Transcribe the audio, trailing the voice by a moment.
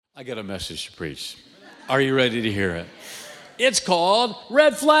I got a message to preach. Are you ready to hear it? It's called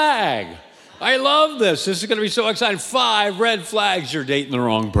Red Flag. I love this. This is going to be so exciting. 5 red flags. You're dating the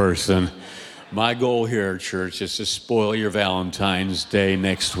wrong person. My goal here, church, is to spoil your Valentine's Day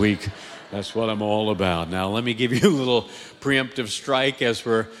next week. That's what I'm all about. Now, let me give you a little preemptive strike as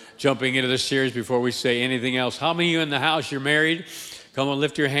we're jumping into this series before we say anything else. How many of you in the house, you're married? Come on,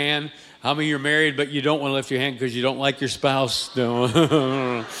 lift your hand. How many of you are married, but you don't want to lift your hand because you don't like your spouse?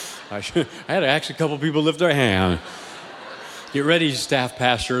 No. I had actually a couple people lift their hand. Get ready, staff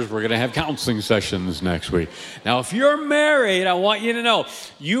pastors. We're going to have counseling sessions next week. Now, if you're married, I want you to know,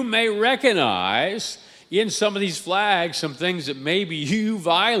 you may recognize in some of these flags some things that maybe you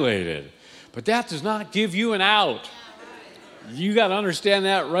violated. But that does not give you an out. You got to understand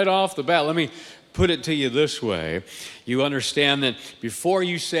that right off the bat. Let me put it to you this way. You understand that before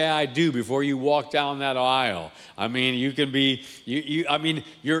you say I do, before you walk down that aisle, I mean, you can be,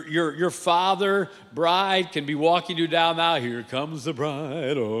 your father, bride, can be walking you down the aisle. Here comes the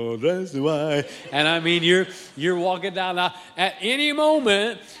bride, oh, that's why. And I mean, you're walking down the aisle. At any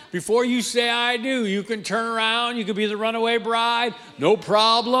moment, before you say I do, you can turn around, you can be the runaway bride, no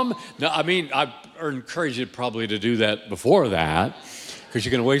problem. No, I mean, I encourage you probably to do that before that, because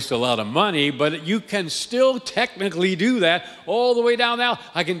you're going to waste a lot of money, but you can still technically do that all the way down now.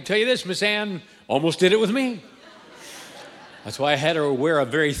 I can tell you this, Miss Ann almost did it with me. That's why I had her wear a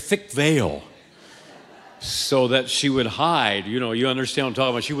very thick veil so that she would hide. You know, you understand what I'm talking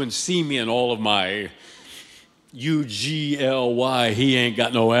about. She wouldn't see me in all of my UGLY, he ain't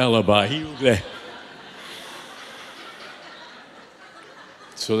got no alibi.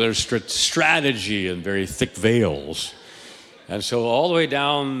 So there's strategy in very thick veils. And so all the way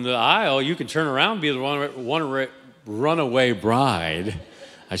down the aisle, you can turn around and be the runaway bride.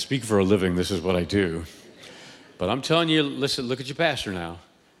 I speak for a living. This is what I do. But I'm telling you, listen, look at your pastor now.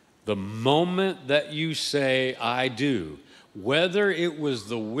 The moment that you say, I do, whether it was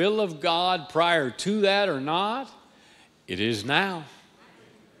the will of God prior to that or not, it is now.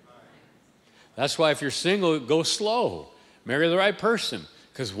 That's why if you're single, go slow. Marry the right person.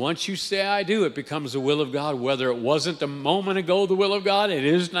 Because once you say I do, it becomes the will of God. Whether it wasn't a moment ago the will of God, it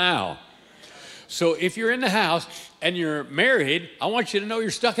is now. So if you're in the house and you're married, I want you to know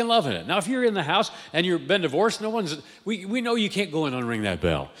you're stuck in loving it. Now, if you're in the house and you've been divorced, we know you can't go and unring that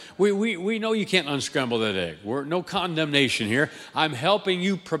bell. We know you can't unscramble that egg. No condemnation here. I'm helping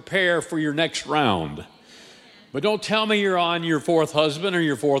you prepare for your next round. But don't tell me you're on your 4th husband or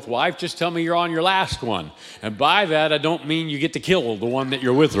your 4th wife. Just tell me you're on your last one. And by that, I don't mean you get to kill the one that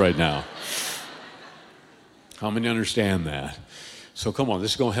you're with right now. How many understand that? So come on,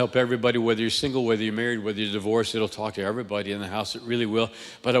 this is going to help everybody, whether you're single, whether you're married, whether you're divorced. It'll talk to everybody in the house. It really will.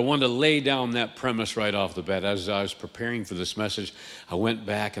 But I wanted to lay down that premise right off the bat. As I was preparing for this message, I went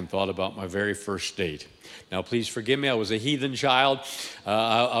back and thought about my very first date. Now, please forgive me. I was a heathen child.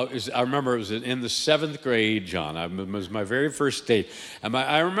 I remember it was in the 7th grade, John. It was my very first date. And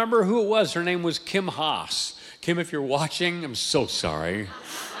I remember who it was. Her name was Kim Haas. Kim, if you're watching, I'm so sorry.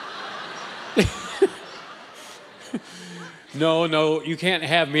 No, you can't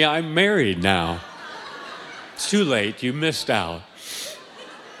have me. I'm married now. It's too late. You missed out.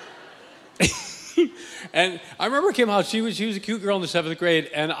 And I remember Kim Haas. She was a cute girl in the 7th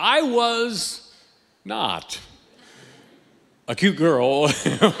grade, and I was not a cute girl.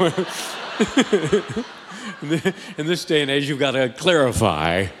 In this day and age, you've got to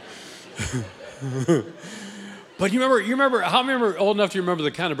clarify. But you remember, how many are old enough to remember the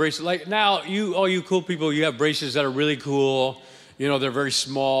kind of bracelet? Like now, all you cool people, you have bracelets that are really cool. You know, they're very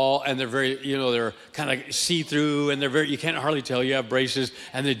small and they're very, they're kind of see-through and you can't hardly tell you have braces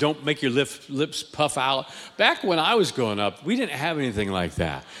and they don't make your lips puff out. Back when I was growing up, we didn't have anything like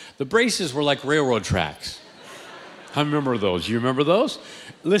that. The braces were like railroad tracks. I remember those. You remember those?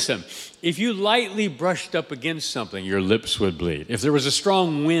 Listen, if you lightly brushed up against something, your lips would bleed. If there was a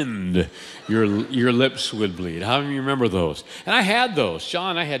strong wind, your lips would bleed. How do you remember those? And I had those.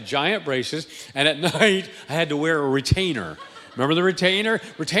 John, I had giant braces, and at night, I had to wear a retainer. Remember the retainer?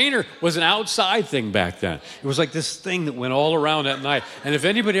 Retainer was an outside thing back then. It was like this thing that went all around at night. And if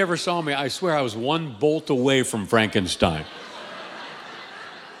anybody ever saw me, I swear I was one bolt away from Frankenstein.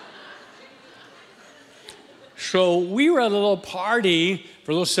 So we were at a little party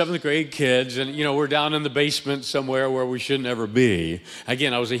for those 7th grade kids, and we're down in the basement somewhere where we shouldn't ever be.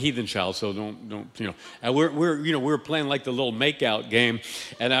 Again, I was a heathen child, so don't. And we were playing like the little makeout game,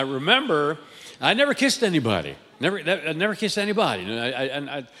 and I remember I never kissed anybody. I never kissed anybody, and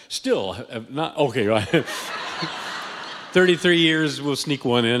I still have not. Okay, right. 33 years. We'll sneak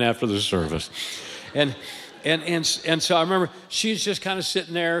one in after the service, and And so I remember she was just kind of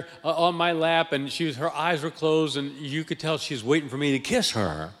sitting there on my lap, and her eyes were closed, and you could tell she was waiting for me to kiss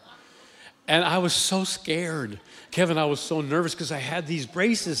her. And I was so scared. Kevin, I was so nervous because I had these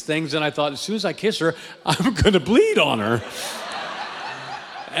braces things, and I thought as soon as I kiss her, I'm going to bleed on her.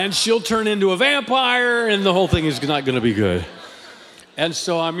 And she'll turn into a vampire, and the whole thing is not going to be good. And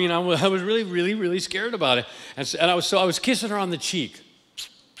so, I was really, really, really scared about it. And I was kissing her on the cheek,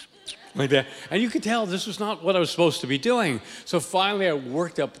 like that. And you could tell this was not what I was supposed to be doing. So finally, I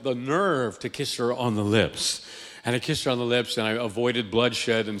worked up the nerve to kiss her on the lips. And I kissed her on the lips, and I avoided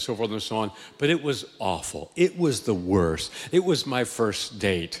bloodshed and so forth and so on. But it was awful. It was the worst. It was my first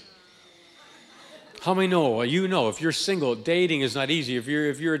date. How many know? You know, if you're single, dating is not easy. If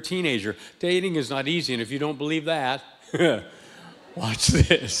you're a teenager, dating is not easy. And if you don't believe that, watch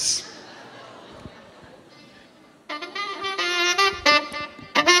this. All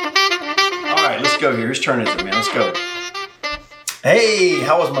right, let's go here. Whose turn is it, man? Let's go. Hey,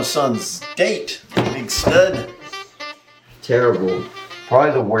 how was my son's date? Big stud. Terrible.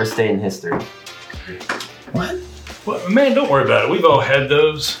 Probably the worst day in history. What? Well, man, don't worry about it. We've all had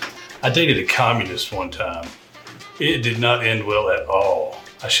those. I dated a communist one time. It did not end well at all.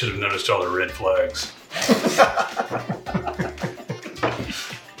 I should have noticed all the red flags.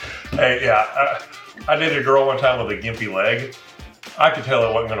 Hey, yeah, I dated a girl one time with a gimpy leg. I could tell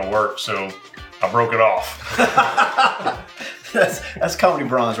it wasn't going to work, so I broke it off. That's comedy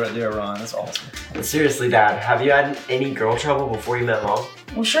bronze right there, Ron. That's awesome. But seriously, Dad, have you had any girl trouble before you met Mom?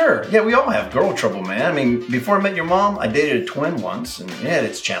 Well, sure. Yeah, we all have girl trouble, man. I mean, before I met your mom, I dated a twin once, and it had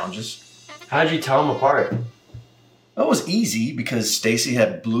its challenges. How did you tell them apart? It was easy because Stacy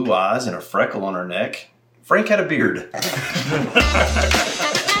had blue eyes and a freckle on her neck. Frank had a beard.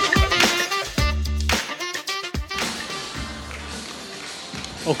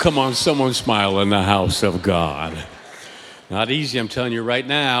 Oh, come on, someone smile in the house of God. Not easy, I'm telling you right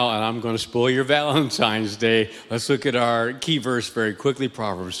now, and I'm going to spoil your Valentine's Day. Let's look at our key verse very quickly,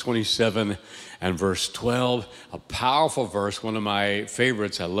 Proverbs 27 and verse 12. A powerful verse, one of my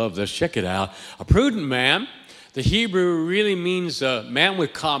favorites. I love this. Check it out. A prudent man, the Hebrew really means a man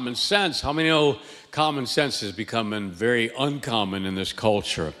with common sense. How many know common sense is becoming very uncommon in this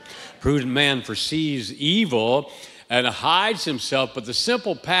culture? Prudent man foresees evil and hides himself, but the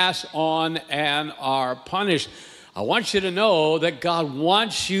simple pass on and are punished. I want you to know that God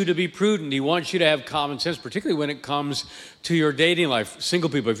wants you to be prudent. He wants you to have common sense, particularly when it comes to your dating life. Single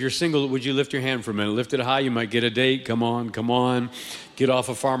people, if you're single, would you lift your hand for a minute? Lift it high, you might get a date. Come on, come on. Get off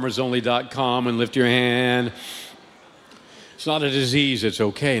of farmersonly.com and lift your hand. It's not a disease, it's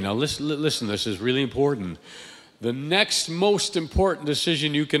okay. Now listen, this is really important. The next most important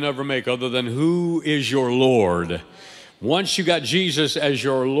decision you can ever make, other than who is your Lord, once you got Jesus as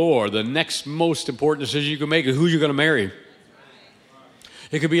your Lord, the next most important decision you can make is who you're going to marry.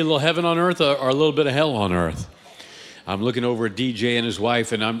 It could be a little heaven on earth or a little bit of hell on earth. I'm looking over at DJ and his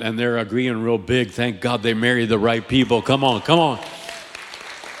wife, and they're agreeing real big. Thank God they married the right people. Come on, come on.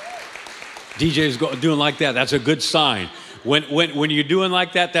 DJ's doing like that. That's a good sign. When you're doing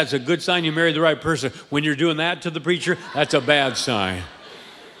like that, that's a good sign you married the right person. When you're doing that to the preacher, that's a bad sign.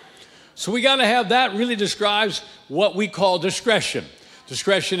 So we got to have that. Really describes what we call discretion.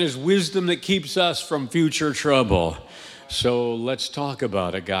 Discretion is wisdom that keeps us from future trouble. So let's talk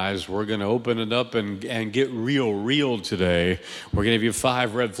about it, guys. We're going to open it up and get real today. We're going to give you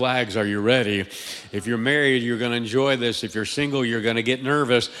 5 red flags. Are you ready? If you're married, you're going to enjoy this. If you're single, you're going to get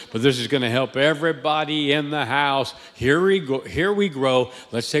nervous. But this is going to help everybody in the house. Here we grow.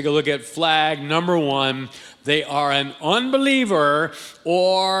 Let's take a look at flag number 1. They are an unbeliever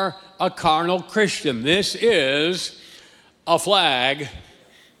or a carnal Christian. This is a flag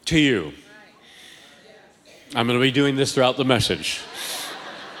to you. I'm going to be doing this throughout the message.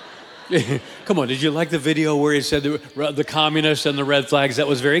 Come on, did you like the video where he said the communists and the red flags? That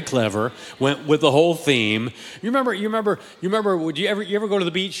was very clever. Went with the whole theme. You remember? Would you ever go to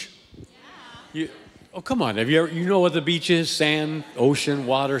the beach? Yeah. Oh, come on. Have you ever? You know what the beach is? Sand, ocean,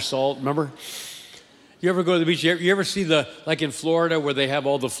 water, salt. Remember? You ever go to the beach? You ever see like in Florida where they have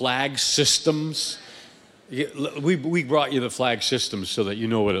all the flag systems? We brought you the flag systems so that you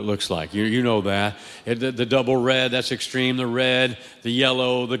know what it looks like. You know that. The double red, that's extreme. The red, the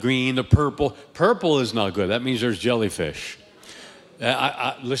yellow, the green, the purple. Purple is not good. That means there's jellyfish.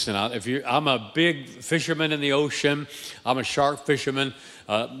 Listen, I'm a big fisherman in the ocean. I'm a shark fisherman.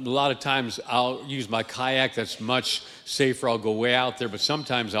 A lot of times I'll use my kayak. That's much safer. I'll go way out there, but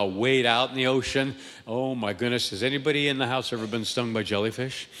sometimes I'll wade out in the ocean. Oh my goodness, has anybody in the house ever been stung by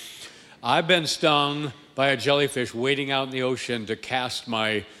jellyfish? I've been stung by a jellyfish wading out in the ocean to cast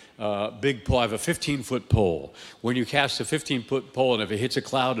my big pole. I have a 15-foot pole. When you cast a 15-foot pole and if it hits a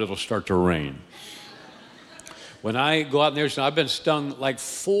cloud, it'll start to rain. When I go out in the ocean, I've been stung like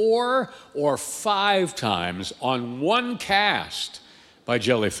 4 or 5 times on one cast by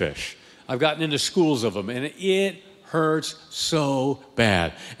jellyfish. I've gotten into schools of them, and it hurts so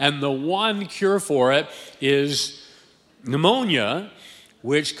bad. And the one cure for it is pneumonia,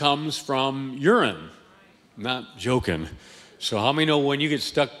 which comes from urine. Not joking. So how many know when you get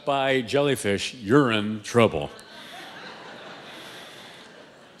stuck by jellyfish, you're in trouble?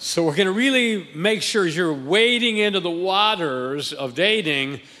 So we're going to really make sure as you're wading into the waters of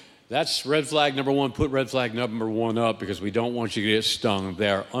dating, that's red flag number 1. Put red flag number 1 up because we don't want you to get stung.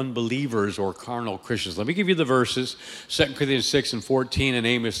 They're unbelievers or carnal Christians. Let me give you the verses, 2 Corinthians 6:14 and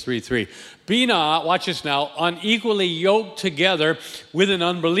Amos 3:3. Be not, watch this now, unequally yoked together with an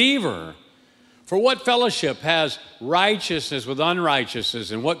unbeliever. For what fellowship has righteousness with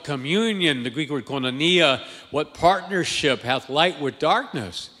unrighteousness? And what communion, the Greek word koinonia, what partnership hath light with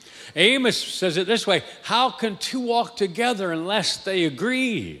darkness? Amos says it this way, how can 2 walk together unless they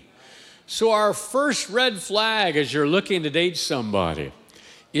agree? So our first red flag as you're looking to date somebody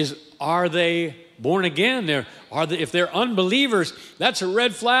is, are they born again? If they're unbelievers, that's a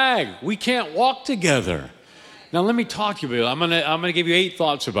red flag. We can't walk together. Now let me talk to you about it. I'm gonna give you 8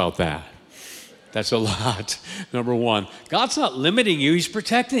 thoughts about that. That's a lot. Number 1, God's not limiting you, He's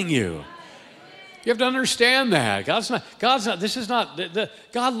protecting you. You have to understand that.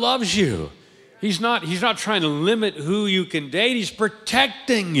 God loves you. He's not trying to limit who you can date. He's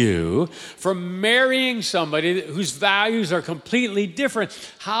protecting you from marrying somebody whose values are completely different.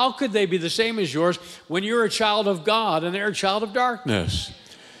 How could they be the same as yours when you're a child of God and they're a child of darkness?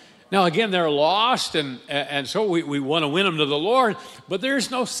 Now, again, they're lost, and so we want to win them to the Lord, but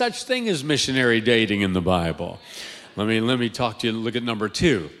there's no such thing as missionary dating in the Bible. Let me talk to you. Look at number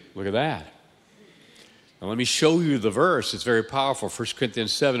 2. Look at that. Now, let me show you the verse. It's very powerful. 1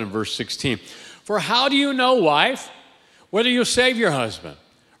 Corinthians 7 and verse 16. For how do you know, wife, whether you'll save your husband?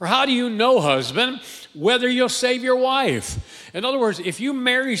 Or how do you know, husband, whether you'll save your wife? In other words, if you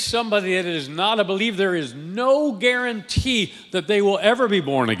marry somebody that is not a believer, there is no guarantee that they will ever be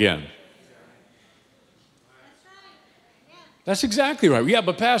born again. That's exactly right. Yeah,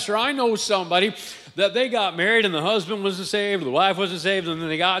 but Pastor, I know somebody that they got married and the husband wasn't saved, the wife wasn't saved, and then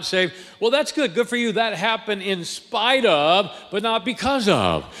they got saved. Well, that's good. Good for you. That happened in spite of, but not because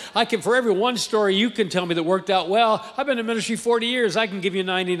of. For every one story you can tell me that worked out well, I've been in ministry 40 years. I can give you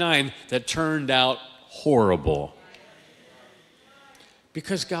 99 that turned out horrible.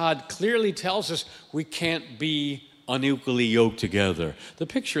 Because God clearly tells us we can't be unequally yoked together. The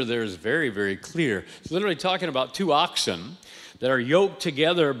picture there is very, very clear. It's literally talking about 2 oxen that are yoked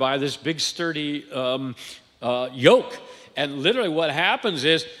together by this big sturdy yoke. And literally what happens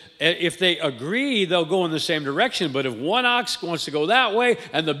is, if they agree, they'll go in the same direction. But if one ox wants to go that way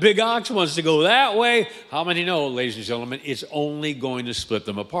and the big ox wants to go that way, how many know, ladies and gentlemen, it's only going to split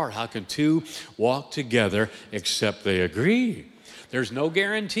them apart. How can 2 walk together except they agree? There's no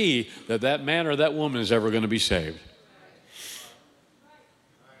guarantee that that man or that woman is ever going to be saved.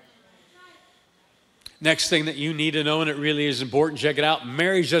 Next thing that you need to know, and it really is important, check it out.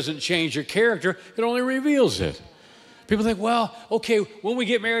 Marriage doesn't change your character, it only reveals it. People think, well, okay, when we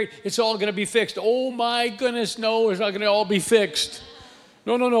get married, it's all going to be fixed. Oh my goodness, no, it's not going to all be fixed.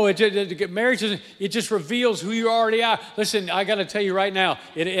 No. Marriage isn't, it just reveals who you already are. Listen, I got to tell you right now,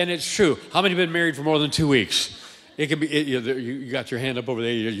 and it's true. How many have been married for more than 2 weeks? It can be, you got your hand up over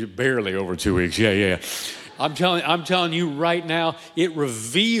there, you're barely over 2 weeks. Yeah. I'm telling you right now, it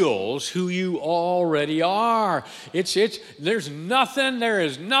reveals who you already are. There is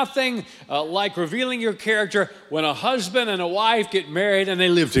nothing like revealing your character when a husband and a wife get married and they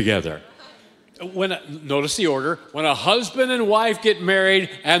live together. Notice the order. When a husband and wife get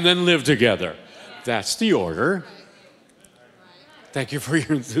married and then live together. That's the order. Thank you for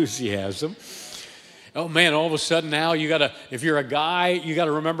your enthusiasm. Oh man, all of a sudden now if you're a guy, you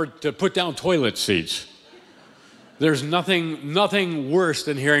gotta remember to put down toilet seats. There's nothing worse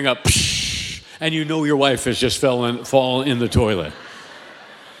than hearing a psh, and you know your wife has just fallen in the toilet.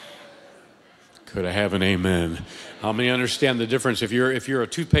 Could I have an amen? How many understand the difference? If you're a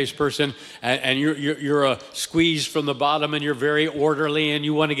toothpaste person and you're a squeeze from the bottom and you're very orderly and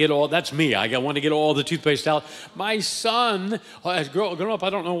you want to get all, that's me. I want to get all the toothpaste out. My son has grown up,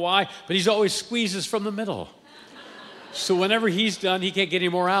 I don't know why, but he's always squeezes from the middle. So whenever he's done, he can't get any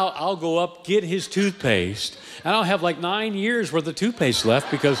more out, I'll go up, get his toothpaste, and I'll have like 9 years worth of toothpaste left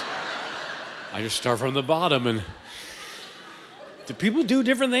because I just start from the bottom and People do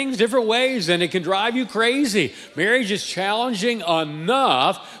different things, different ways, and it can drive you crazy. Marriage is challenging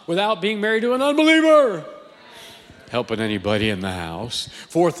enough without being married to an unbeliever. Helping anybody in the house.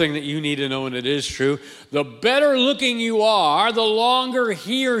 Fourth thing that you need to know, and it is true, the better looking you are, the longer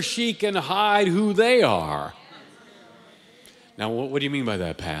he or she can hide who they are. Now, what do you mean by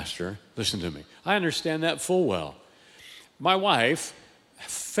that, Pastor? Listen to me. I understand that full well. My wife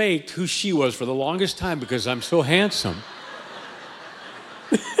faked who she was for the longest time because I'm so handsome.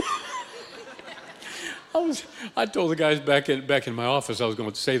 I told the guys back in my office I was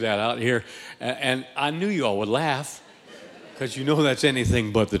going to say that out here, and I knew you all would laugh because you know that's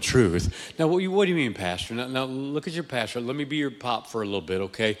anything but the truth. Now, what do you mean, Pastor? Now, look at your pastor. Let me be your pop for a little bit,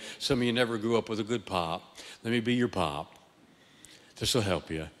 okay? Some of you never grew up with a good pop. Let me be your pop. This will help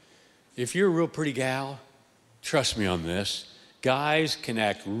you. If you're a real pretty gal, trust me on this, guys can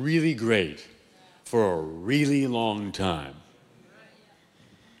act really great for a really long time.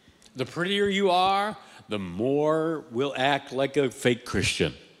 The prettier you are, the more we'll act like a fake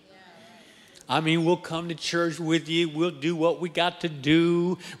Christian. I mean, we'll come to church with you. We'll do what we got to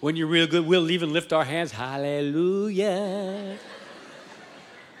do. When you're real good, we'll even lift our hands. Hallelujah.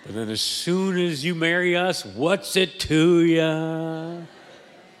 But then as soon as you marry us, what's it to you?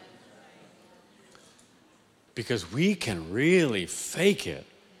 Because we can really fake it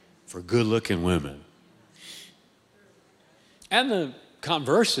for good-looking women. And the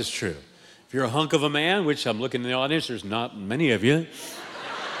converse is true. If you're a hunk of a man, which I'm looking in the audience, there's not many of you.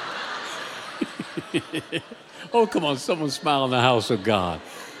 Oh, come on, someone smile in the house of God.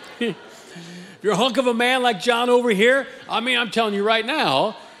 If you're a hunk of a man like John over here, I mean, I'm telling you right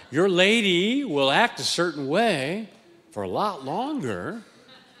now, your lady will act a certain way for a lot longer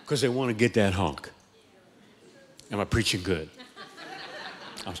because they want to get that hunk. Am I preaching good?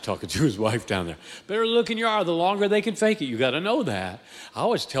 I was talking to his wife down there. Better looking you are, the longer they can fake it. You got to know that. I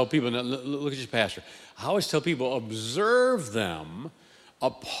always tell people, now, look at your pastor. I always tell people, observe them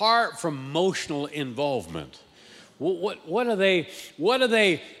apart from emotional involvement. What are they,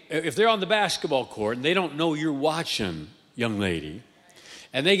 if they're on the basketball court and they don't know you're watching, young lady,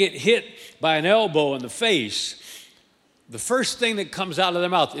 and they get hit by an elbow in the face, the first thing that comes out of their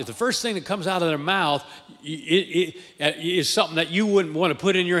mouth, if the first thing that comes out of their mouth is something that you wouldn't want to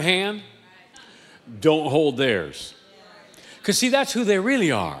put in your hand, don't hold theirs. Because see, that's who they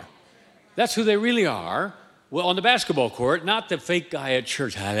really are. That's who they really are. Well, on the basketball court, not the fake guy at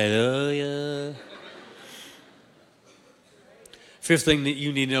church. Hallelujah. Fifth thing that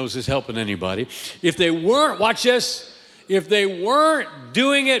you need to know is this helping anybody. If they weren't, watch this, if they weren't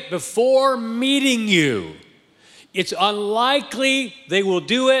doing it before meeting you, it's unlikely they will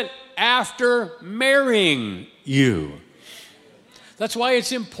do it after marrying you. That's why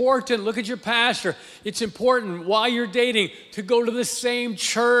it's important, look at your pastor, it's important while you're dating to go to the same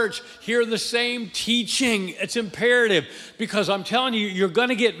church, hear the same teaching. It's imperative because I'm telling you, you're going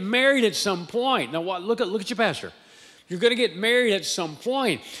to get married at some point. Now, look at your pastor. You're going to get married at some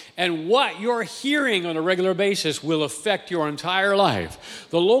point, and what you're hearing on a regular basis will affect your entire life.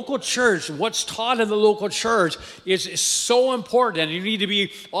 The local church, what's taught in the local church is so important, and you need to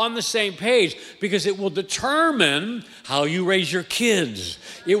be on the same page because it will determine how you raise your kids.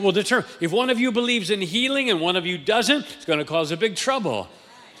 It will determine. If one of you believes in healing and one of you doesn't, it's going to cause a big trouble.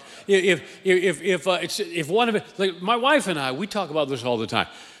 If one of it, like my wife and I, we talk about this all the time.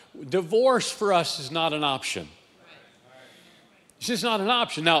 Divorce for us is not an option. It's just not an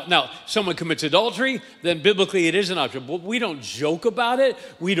option. Now, someone commits adultery, then biblically it is an option. But we don't joke about it.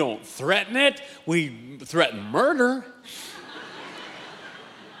 We don't threaten it. We threaten murder.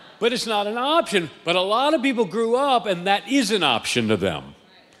 But it's not an option. But a lot of people grew up and that is an option to them.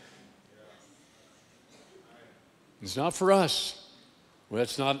 It's not for us. Well,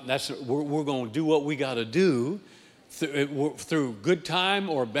 we're going to do what we got to do through good time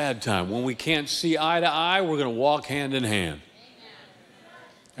or bad time. When we can't see eye to eye, we're going to walk hand in hand.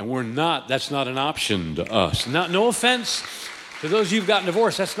 And that's not an option to us. No offense to those of you who've gotten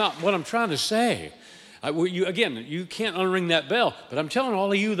divorced. That's not what I'm trying to say. You can't unring that bell. But I'm telling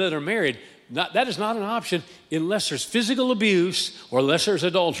all of you that are married, that is not an option unless there's physical abuse or unless there's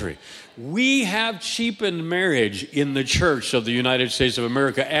adultery. We have cheapened marriage in the church of the United States of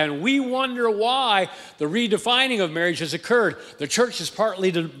America, and we wonder why the redefining of marriage has occurred. The church is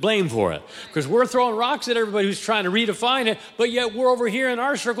partly to blame for it because we're throwing rocks at everybody who's trying to redefine it, but yet we're over here in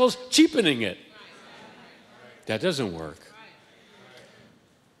our circles cheapening it. That doesn't work.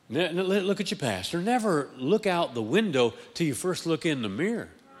 Look at your pastor. Never look out the window till you first look in the mirror.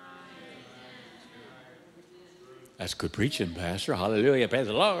 That's good preaching, Pastor. Hallelujah. Praise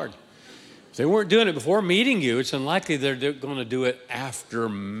the Lord. they weren't doing it before meeting you, it's unlikely they're going to do it after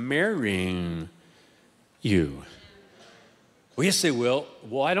marrying you. Well, yes, they will.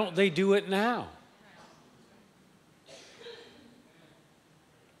 Why don't they do it now?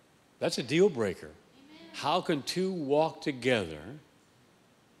 That's a deal breaker. How can two walk together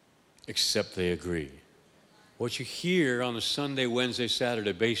except they agree? What you hear on a Sunday, Wednesday,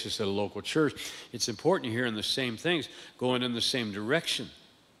 Saturday basis at a local church, it's important you're hearing the same things, going in the same direction,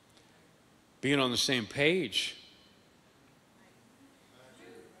 being on the same page.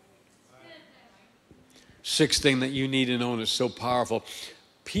 Sixth thing that you need to know, and it's so powerful,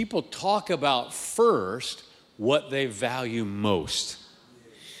 people talk about first what they value most.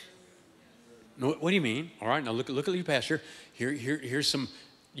 What do you mean? All right, now look at you, Pastor. Here's some,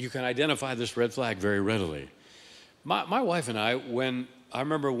 you can identify this red flag very readily. My wife and I, when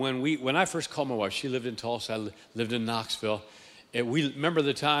I first called my wife, she lived in Tulsa, I lived in Knoxville. And we remember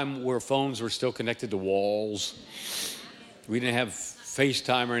the time where phones were still connected to walls. We didn't have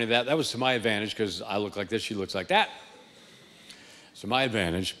FaceTime or any of that. That was to my advantage because I look like this, she looks like that. It's to my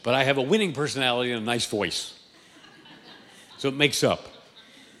advantage. But I have a winning personality and a nice voice. So it makes up.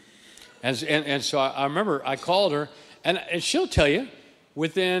 And so I remember I called her, and she'll tell you,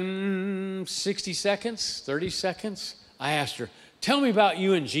 within 60 seconds, 30 seconds, I asked her, tell me about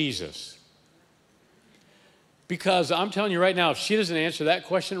you and Jesus. Because I'm telling you right now, if she doesn't answer that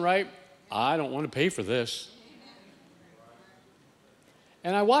question right, I don't want to pay for this.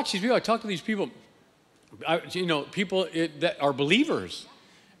 And I watch these people, I talk to these people, people that are believers,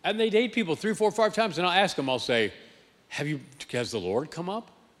 and they date people 3, 4, 5 times, and I'll ask them, I'll say, has the Lord come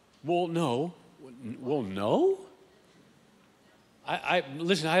up? Well, no. Well, no?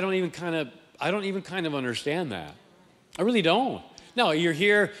 Listen, I don't even kind of understand that. I really don't. No, you're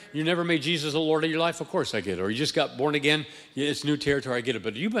here, you never made Jesus the Lord of your life, of course I get it. Or you just got born again, it's new territory, I get it.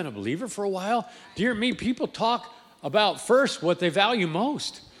 But you've been a believer for a while? Dear me, people talk about first what they value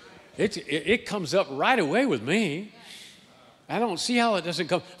most. It comes up right away with me. I don't see how it doesn't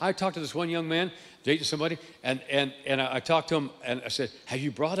come. I talked to this one young man, dating somebody, and I talked to him, and I said, have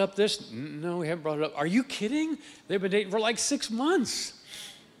you brought up this? No, we haven't brought it up. Are you kidding? They've been dating for like 6 months.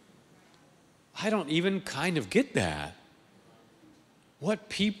 I don't even kind of get that. What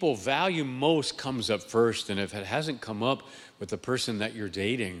people value most comes up first, and if it hasn't come up with the person that you're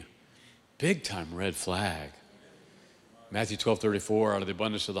dating, big time red flag. Matthew 12:34, out of the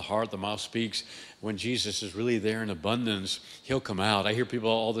abundance of the heart, the mouth speaks. When Jesus is really there in abundance, he'll come out. I hear people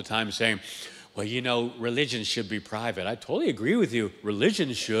all the time saying, well, religion should be private. I totally agree with you.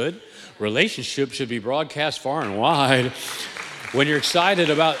 Religion should. Relationship should be broadcast far and wide. When you're excited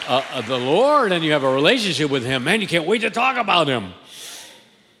about the Lord and you have a relationship with him, man, you can't wait to talk about him.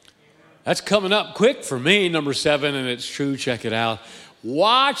 That's coming up quick for me, number 7, and it's true. Check it out.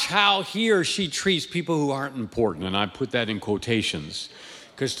 Watch how he or she treats people who aren't important, and I put that in quotations,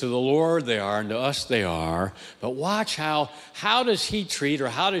 because to the Lord they are, and to us they are. But watch how does he treat, or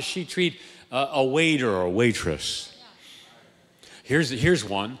how does she treat a waiter or a waitress? Here's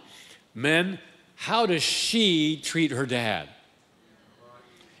one. Men, how does she treat her dad?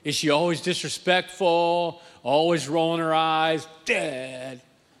 Is she always disrespectful, always rolling her eyes? Dad.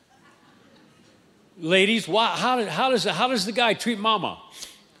 Ladies, how does the guy treat mama?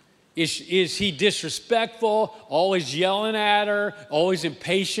 Is he disrespectful, always yelling at her, always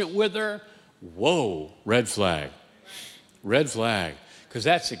impatient with her? Whoa, red flag. Red flag. Because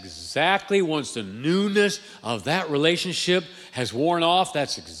that's exactly, once the newness of that relationship has worn off,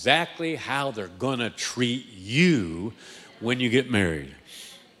 that's exactly how they're going to treat you when you get married.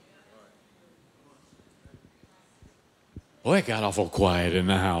 Boy, it got awful quiet in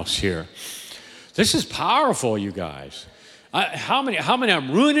the house here. This is powerful, you guys. How many I'm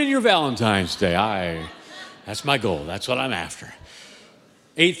ruining your Valentine's Day? That's my goal. That's what I'm after.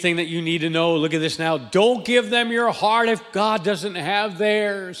 8th thing that you need to know, look at this now. Don't give them your heart if God doesn't have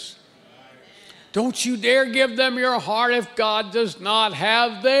theirs. Don't you dare give them your heart if God does not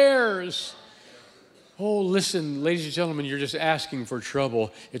have theirs. Oh, listen, ladies and gentlemen, you're just asking for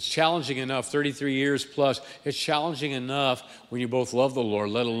trouble. It's challenging enough, 33 years plus. It's challenging enough when you both love the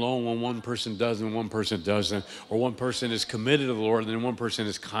Lord, let alone when one person does and one person doesn't, or one person is committed to the Lord and then one person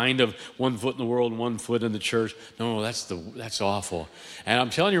is kind of one foot in the world and one foot in the church. No, that's awful. And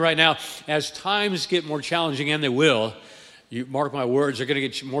I'm telling you right now, as times get more challenging, and they will, you mark my words, they're going to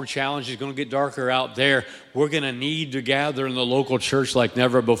get more challenges, going to get darker out there. We're going to need to gather in the local church like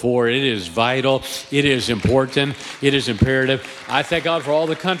never before. It is vital. It is important. It is imperative. I thank God for all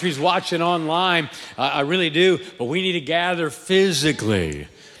the countries watching online. I really do. But we need to gather physically.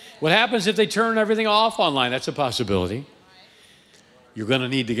 What happens if they turn everything off online? That's a possibility. you're going to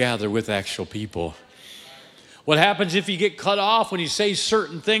need to gather with actual people. What happens if you get cut off when you say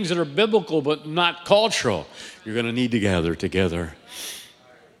certain things that are biblical but not cultural? You're going to need to gather together.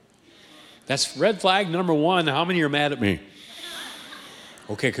 That's red flag number one. How many are mad at me?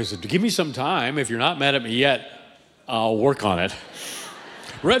 Okay, because give me some time. If you're not mad at me yet, I'll work on it.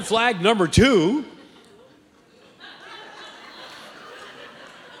 Red flag number two.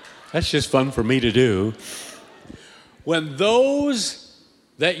 That's just fun for me to do. When those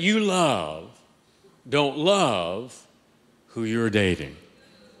that you love don't love who you're dating.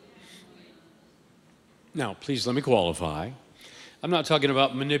 Now, please let me qualify. I'm not talking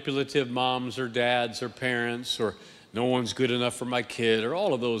about manipulative moms or dads or parents or no one's good enough for my kid or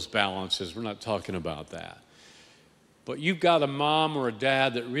all of those balances. We're not talking about that. But you've got a mom or a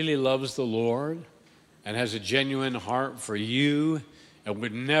dad that really loves the Lord and has a genuine heart for you and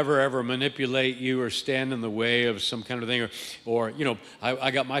would never, ever manipulate you or stand in the way of some kind of thing. Or you know, I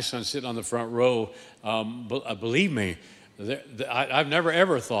got my son sitting on the front row. Believe me, I've never,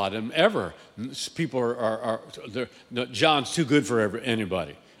 ever thought, and ever, people no, John's too good for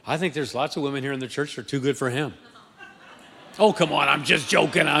anybody. I think there's lots of women here in the church that are too good for him. Oh, come on, I'm just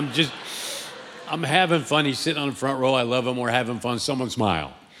joking. I'm having fun. He's sitting on the front row. I love him. We're having fun. Someone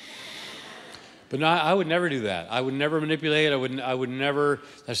smile. But no, I would never do that. I would never manipulate. I would never,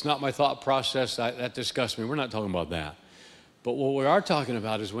 that's not my thought process. That disgusts me. We're not talking about that. But what we are talking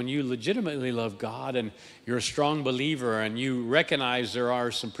about is when you legitimately love God and you're a strong believer and you recognize there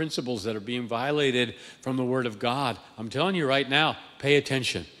are some principles that are being violated from the Word of God, I'm telling you right now, pay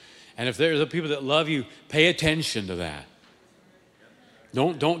attention. And if there are the people that love you, pay attention to that.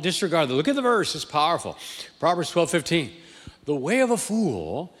 Don't disregard that. Look at the verse. It's powerful. Proverbs 12:15. The way of a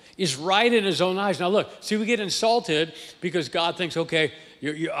fool is right in his own eyes. Now look, see, we get insulted because God thinks, okay,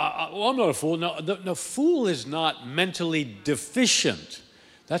 well, I'm not a fool. No, the fool is not mentally deficient.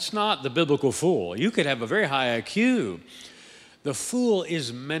 That's not the biblical fool. You could have a very high IQ. The fool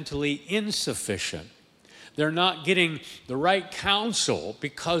is mentally insufficient. They're not getting the right counsel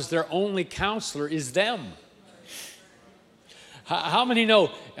because their only counselor is them. How many know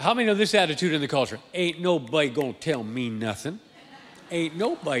this attitude in the culture? Ain't nobody gonna tell me nothing. Ain't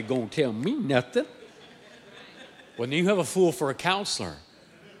nobody gonna tell me nothing. When you have a fool for a counselor,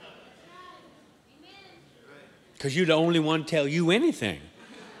 because you're the only one to tell you anything.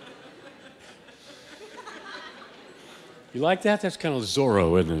 You like that? That's kind of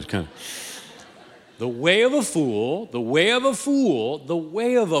Zorro, isn't it? It's kind of the way of a fool, the way of a fool, the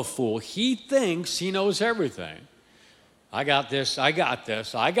way of a fool. He thinks he knows everything. I got this, I got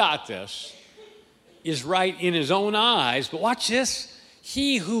this, I got this, is right in his own eyes. But watch this.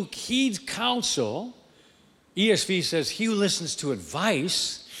 He who heeds counsel, ESV says, he who listens to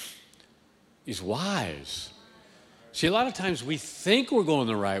advice is wise. See, a lot of times we think we're going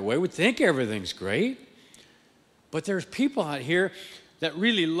the right way. We think everything's great. But there's people out here that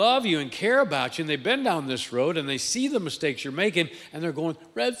really love you and care about you, and they've been down this road, and they see the mistakes you're making, and they're going,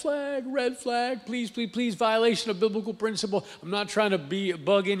 red flag, please, please, please, violation of biblical principle. I'm not trying to be a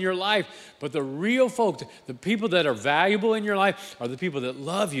bug in your life, but the real folks, the people that are valuable in your life are the people that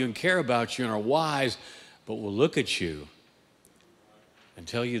love you and care about you and are wise, but will look at you and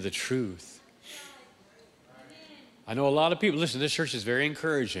tell you the truth. I know a lot of people, listen, this church is very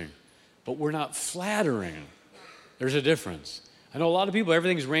encouraging, but we're not flattering. There's a difference. I know a lot of people,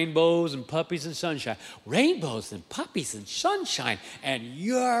 everything's rainbows and puppies and sunshine. Rainbows and puppies and sunshine, and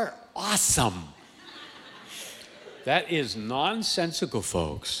you're awesome. That is nonsensical,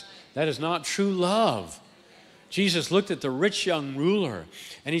 folks. That is not true love. Jesus looked at the rich young ruler,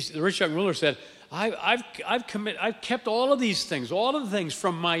 and the rich young ruler said, I've kept all of these things, all of the things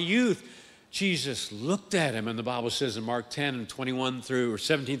from my youth. Jesus looked at him, and the Bible says in Mark 10 and 21 through, or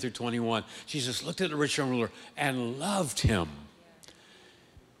 17 through 21, Jesus looked at the rich young ruler and loved him.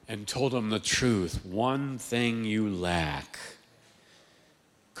 And told him the truth. One thing you lack.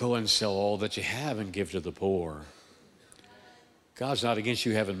 Go and sell all that you have and give to the poor. God's not against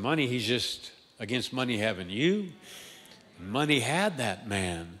you having money. He's just against money having you. Money had that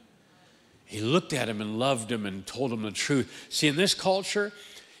man. He looked at him and loved him and told him the truth. See, in this culture,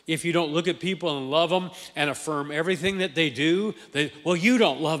 if you don't look at people and love them and affirm everything that they do, well, you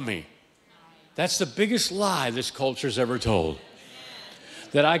don't love me. That's the biggest lie this culture's ever told.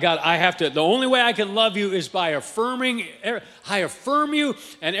 The only way I can love you is by affirming. I affirm you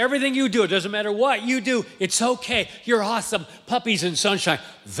and everything you do. It doesn't matter what you do. It's okay. You're awesome. Puppies and sunshine.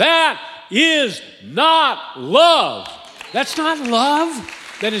 That is not love. That's not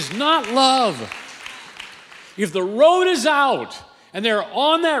love. That is not love. If the road is out and they're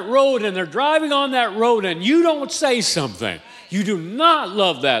on that road and they're driving on that road and you don't say something, You do not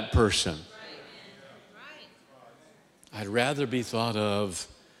love that person. I'd rather be thought of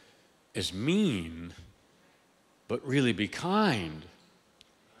as mean, but really be kind,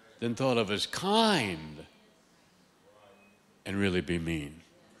 than thought of as kind and really be mean.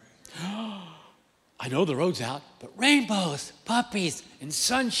 I know the road's out, but rainbows, puppies, and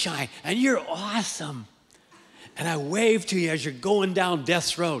sunshine, and you're awesome. And I wave to you as you're going down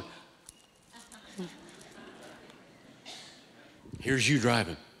Death's Road. Here's you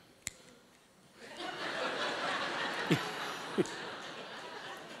driving.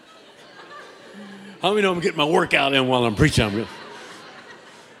 How many know I'm getting my workout in while I'm preaching? I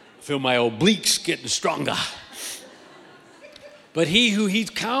feel my obliques getting stronger. But he who heeds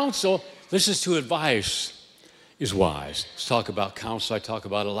counsel, listens to advice, is wise. Let's talk about counsel. I talk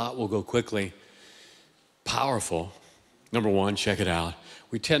about it a lot. We'll go quickly. Powerful. Number one, check it out.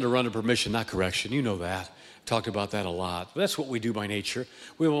 We tend to run to permission, not correction. You know that. Talked about that a lot. That's what we do by nature.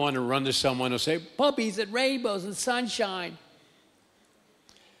 We want to run to someone and say, puppies and rainbows and sunshine.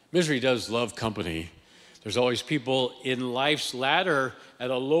 Misery does love company. There's always people in life's ladder at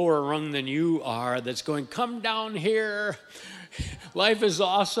a lower rung than you are that's going, come down here. Life is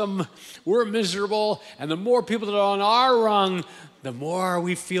awesome. We're miserable. And the more people that are on our rung, the more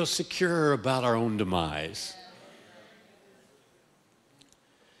we feel secure about our own demise.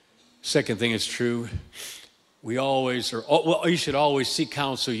 Second thing is true. We always are, well, you should always seek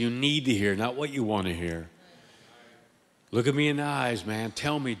counsel you need to hear, not what you want to hear. Look at me in the eyes, man.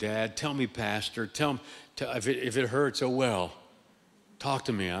 Tell me, Dad. Tell me, Pastor. Tell me if it hurts. Oh well. Talk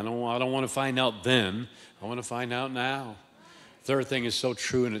to me. I don't want to find out then. I want to find out now. Third thing is so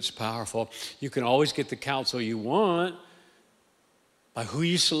true and it's powerful. You can always get the counsel you want by who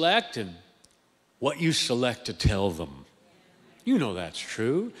you select and what you select to tell them. You know that's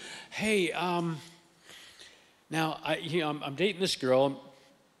true. Hey, now I'm dating this girl,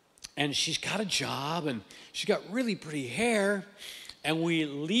 and she's got a job, and she's got really pretty hair, and we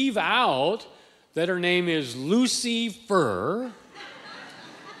leave out that her name is Lucy Fur.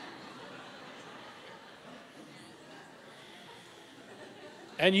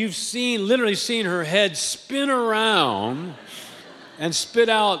 And you've literally seen her head spin around and spit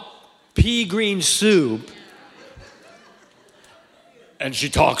out pea green soup. And she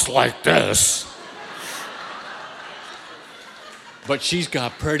talks like this. But she's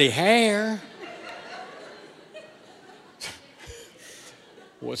got pretty hair.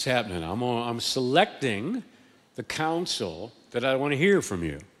 What's happening? I'm selecting the counsel that I want to hear from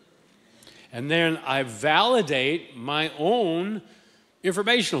you. And then I validate my own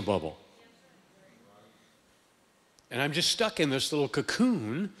informational bubble. And I'm just stuck in this little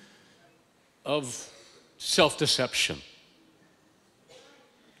cocoon of self-deception.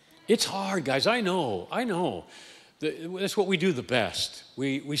 It's hard, guys. I know. That's what we do the best.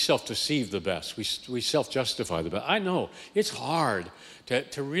 We self-deceive the best. We self-justify the best. I know. It's hard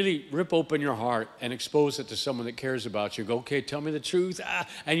to really rip open your heart and expose it to someone that cares about you. Go, okay, tell me the truth.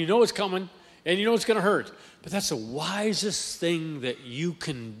 And you know it's coming. And you know it's going to hurt. But that's the wisest thing that you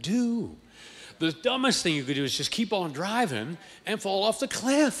can do. The dumbest thing you could do is just keep on driving and fall off the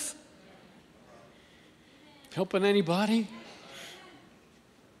cliff. Helping anybody?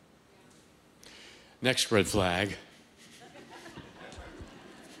 Next red flag.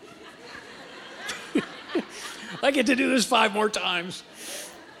 I get to do this 5 more times.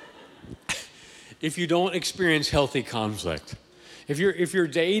 If you don't experience healthy conflict, if you're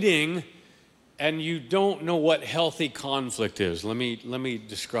dating and you don't know what healthy conflict is, let me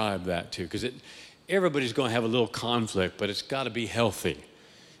describe that too, because everybody's going to have a little conflict, but it's got to be healthy.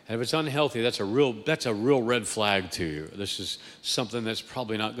 And if it's unhealthy, that's a real red flag to you. This is something that's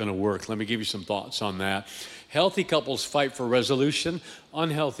probably not going to work. Let me give you some thoughts on that. Healthy couples fight for resolution.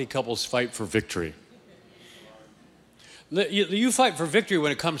 Unhealthy couples fight for victory. You fight for victory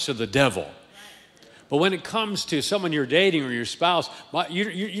when it comes to the devil. But when it comes to someone you're dating or your spouse,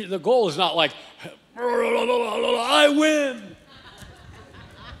 the goal is not like, I win.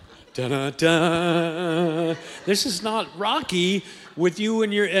 Da-da-da. This is not Rocky with you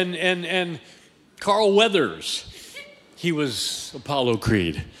and Carl Weathers. He was Apollo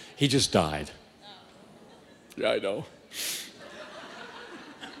Creed. He just died. Yeah, I know.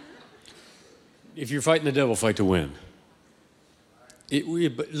 If you're fighting the devil, fight to win.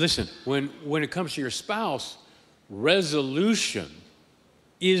 But listen, when it comes to your spouse, resolution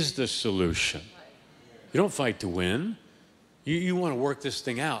is the solution. You don't fight to win. You want to work this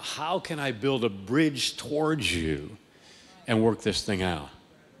thing out. How can I build a bridge towards you and work this thing out?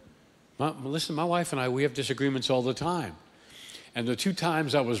 Listen, my wife and I, we have disagreements all the time. And the 2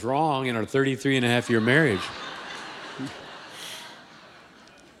 times I was wrong in our 33-and-a-half-year marriage,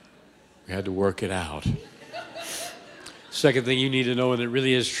 We had to work it out. Second thing you need to know, and it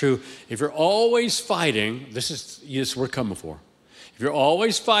really is true, if you're always fighting, this is what we're coming for. If you're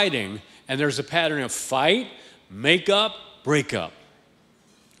always fighting and there's a pattern of fight, make up, break up.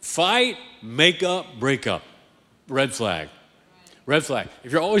 Fight, make up, break up. Red flag. Red flag.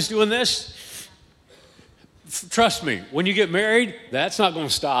 If you're always doing this, trust me, when you get married, that's not going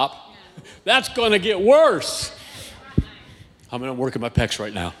to stop. That's going to get worse. I'm working my pecs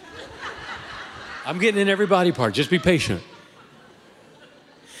right now. I'm getting in every body part. Just be patient.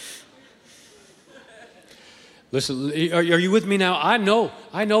 Listen, are you with me now? I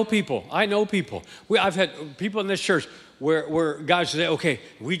know people. I've had people in this church where guys say, okay,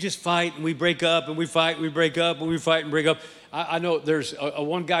 we just fight and we break up and we fight and we break up and we fight and break up. I know there's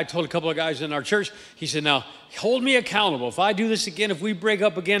one guy told a couple of guys in our church, he said, now, hold me accountable. If I do this again, if we break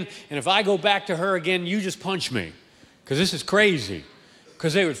up again, and if I go back to her again, you just punch me. Because this is crazy.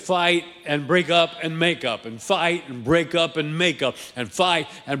 Because they would fight and break up and make up and fight and break up and make up and fight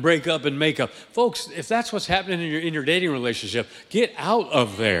and break up and make up. Folks, if that's what's happening in your dating relationship, get out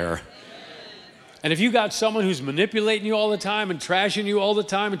of there. And if you got someone who's manipulating you all the time and trashing you all the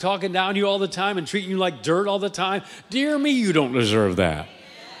time and talking down to you all the time and treating you like dirt all the time, dear me, you don't deserve that.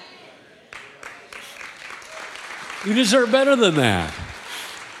 You deserve better than that.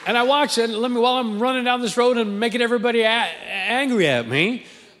 And I watch it, while I'm running down this road and making everybody angry at me,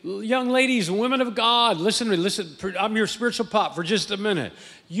 young ladies, women of God, listen to me, listen, I'm your spiritual pop for just a minute.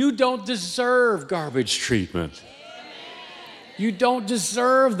 You don't deserve garbage treatment. You don't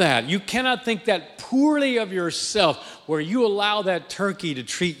deserve that. You cannot think that poorly of yourself where you allow that turkey to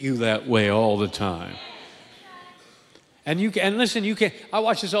treat you that way all the time. And listen, you can. I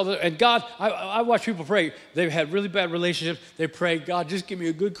watch this all the time. And God, I watch people pray. They've had really bad relationships. They pray, God, just give me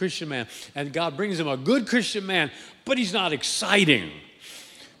a good Christian man. And God brings them a good Christian man, but he's not exciting.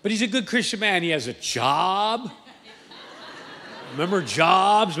 But he's a good Christian man. He has a job. Remember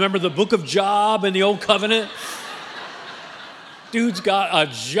Jobs? Remember the book of Job in the Old Covenant? Dude's got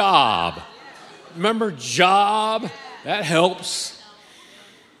a job. Remember Job? That helps.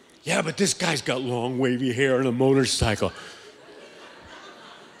 Yeah, but this guy's got long, wavy hair and a motorcycle.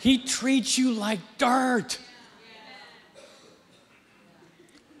 He treats you like dirt.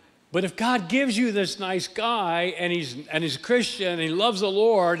 But if God gives you this nice guy and he's a Christian and he loves the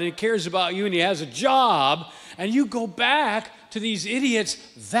Lord and he cares about you and he has a job and you go back to these idiots,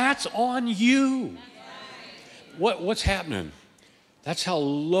 that's on you. What's happening? That's how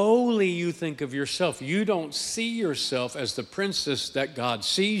lowly you think of yourself. You don't see yourself as the princess that God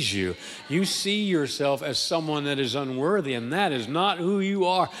sees you. You see yourself as someone that is unworthy, and that is not who you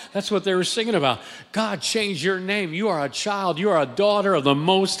are. That's what they were singing about. God changed your name. You are a child. You are a daughter of the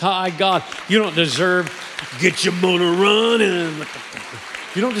Most High God. You don't deserve, get your motor running.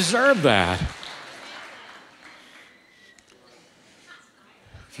 You don't deserve that.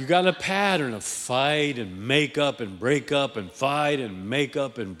 If you got a pattern of fight and make up and break up and fight and make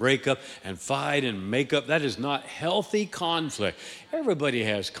up and break up and fight and make up, that is not healthy conflict. Everybody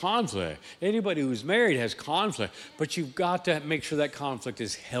has conflict. Anybody who's married has conflict, but you've got to make sure that conflict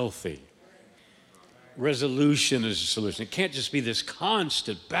is healthy. Resolution is a solution. It can't just be this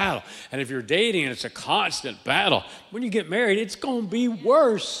constant battle. And if you're dating and it's a constant battle, when you get married, it's going to be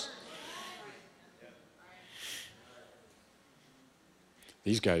worse.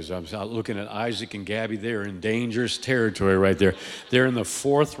 These guys, I was out looking at Isaac and Gabby. They're in dangerous territory right there. They're in the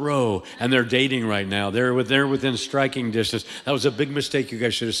fourth row, and they're dating right now. They're within striking distance. That was a big mistake. You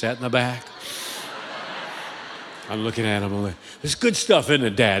guys should have sat in the back. I'm looking at them. There's good stuff in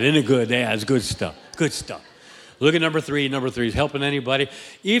it, Dad. Isn't it good? Yeah, it's good stuff. Good stuff. Look at number three. Number three is helping anybody.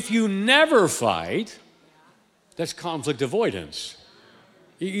 If you never fight, that's conflict avoidance.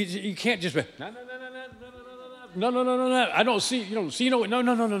 You can't just be, no. I don't see, you don't see,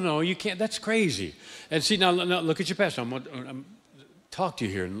 no. You can't. That's crazy. And see, now look at your pastor. I'm talk to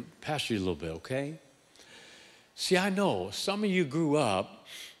you here and pastor you a little bit, okay? See, I know some of you grew up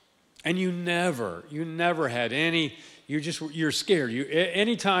and you never had any, you're scared.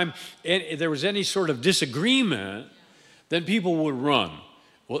 Anytime there was any sort of disagreement, then people would run.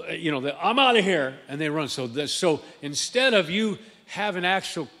 Well, I'm out of here, and they run. So instead of you have an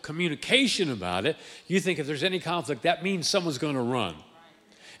actual communication about it, you think if there's any conflict, that means someone's going to run.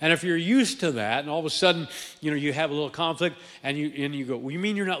 And if you're used to that, and all of a sudden, you have a little conflict, and you go, well, you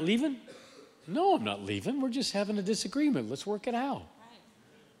mean you're not leaving? No, I'm not leaving. We're just having a disagreement. Let's work it out.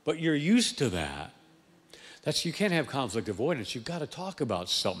 But you're used to that. You can't have conflict avoidance. You've got to talk about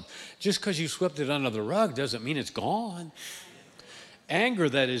something. Just because you swept it under the rug doesn't mean it's gone. Anger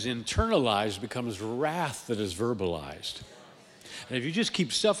that is internalized becomes wrath that is verbalized. And if you just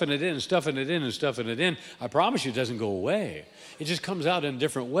keep stuffing it in, stuffing it in, and stuffing it in, I promise you it doesn't go away. It just comes out in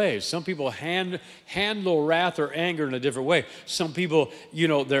different ways. Some people handle wrath or anger in a different way. Some people,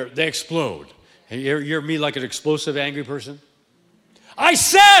 they explode. Hey, you're me like an explosive, angry person? I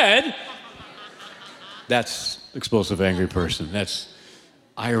said, that's explosive, angry person. That's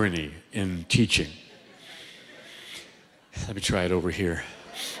irony in teaching. Let me try it over here.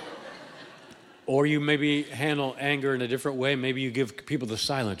 Or you maybe handle anger in a different way. Maybe you give people the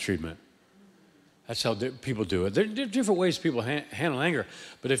silent treatment. That's how people do it. There are different ways people handle anger.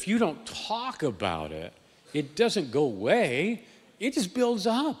 But if you don't talk about it, it doesn't go away. It just builds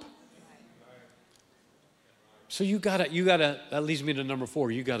up. So you gotta, that leads me to number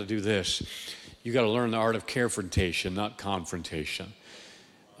 4. You gotta do this. You gotta learn the art of carefrontation, not confrontation.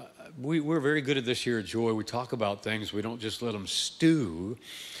 We're very good at this here at Joy. We talk about things. We don't just let them stew.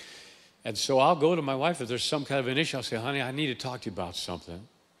 And so I'll go to my wife if there's some kind of an issue. I'll say, honey, I need to talk to you about something.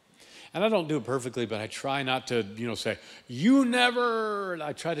 And I don't do it perfectly, but I try not to, say, you never. And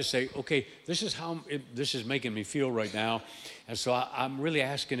I try to say, okay, this is how this is making me feel right now. And so I'm really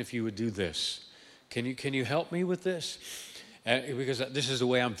asking if you would do this. Can you help me with this? Because this is the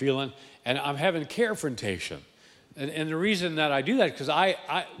way I'm feeling. And I'm having carefrontation. And the reason that I do that is because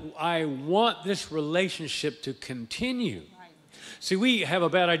I want this relationship to continue. See, we have a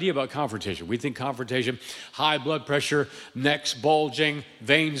bad idea about confrontation. We think confrontation, high blood pressure, necks bulging,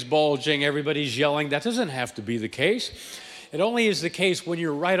 veins bulging, everybody's yelling. That doesn't have to be the case. It only is the case when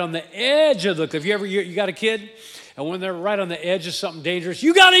you're right on the edge of the cliff. You got a kid, and when they're right on the edge of something dangerous,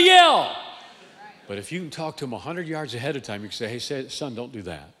 you got to yell. But if you can talk to them 100 yards ahead of time, you can say, hey, son, don't do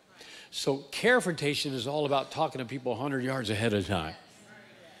that. So carefrontation is all about talking to people 100 yards ahead of time.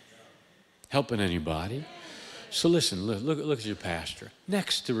 Helping anybody? So listen, look at your pastor.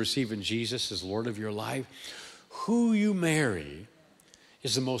 Next to receiving Jesus as Lord of your life, who you marry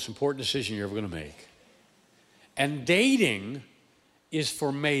is the most important decision you're ever going to make. And dating is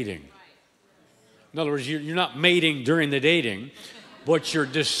for mating. In other words, you're not mating during the dating, but you're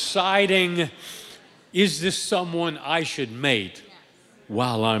deciding, is this someone I should mate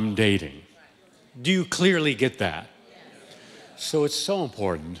while I'm dating? Do you clearly get that? So it's so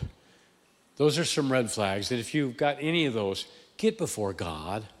important. Those are some red flags. And if you've got any of those, get before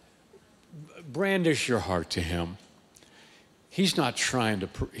God. Brandish your heart to Him. He's not trying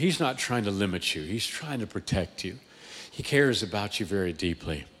to limit you. He's trying to protect you. He cares about you very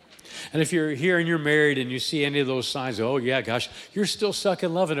deeply. And if you're here and you're married and you see any of those signs, oh yeah, gosh, you're still stuck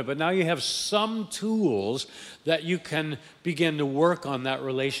in loving it, but now you have some tools that you can begin to work on that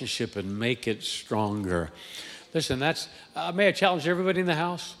relationship and make it stronger. Listen, may I challenge everybody in the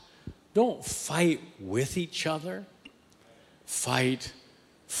house? Don't fight with each other. Fight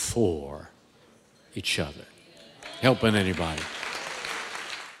for each other. Helping anybody.